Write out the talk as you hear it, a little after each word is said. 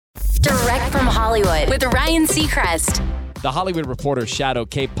Direct from Hollywood with Ryan Seacrest. The Hollywood Reporter shadowed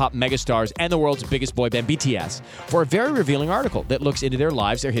K-pop megastars and the world's biggest boy band, BTS, for a very revealing article that looks into their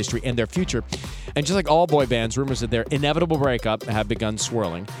lives, their history, and their future. And just like all boy bands, rumors of their inevitable breakup have begun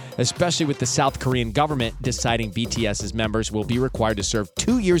swirling, especially with the South Korean government deciding BTS's members will be required to serve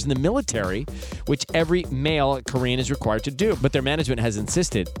 2 years in the military, which every male Korean is required to do. But their management has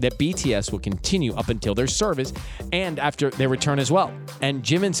insisted that BTS will continue up until their service and after their return as well. And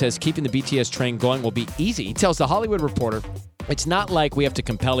Jimin says keeping the BTS train going will be easy. He tells The Hollywood Reporter, "It's not like we have to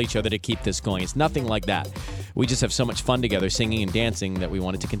compel each other to keep this going. It's nothing like that. We just have so much fun together singing and dancing that we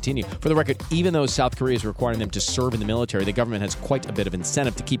want it to continue." For the record, even though South Korea is requiring them to serve in the military, the government has quite a bit of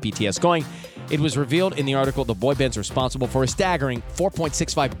incentive to keep BTS going. It was revealed in the article the boy band's responsible for a staggering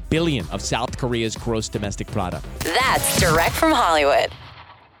 $4.65 billion of South Korea's gross domestic product. That's Direct from Hollywood.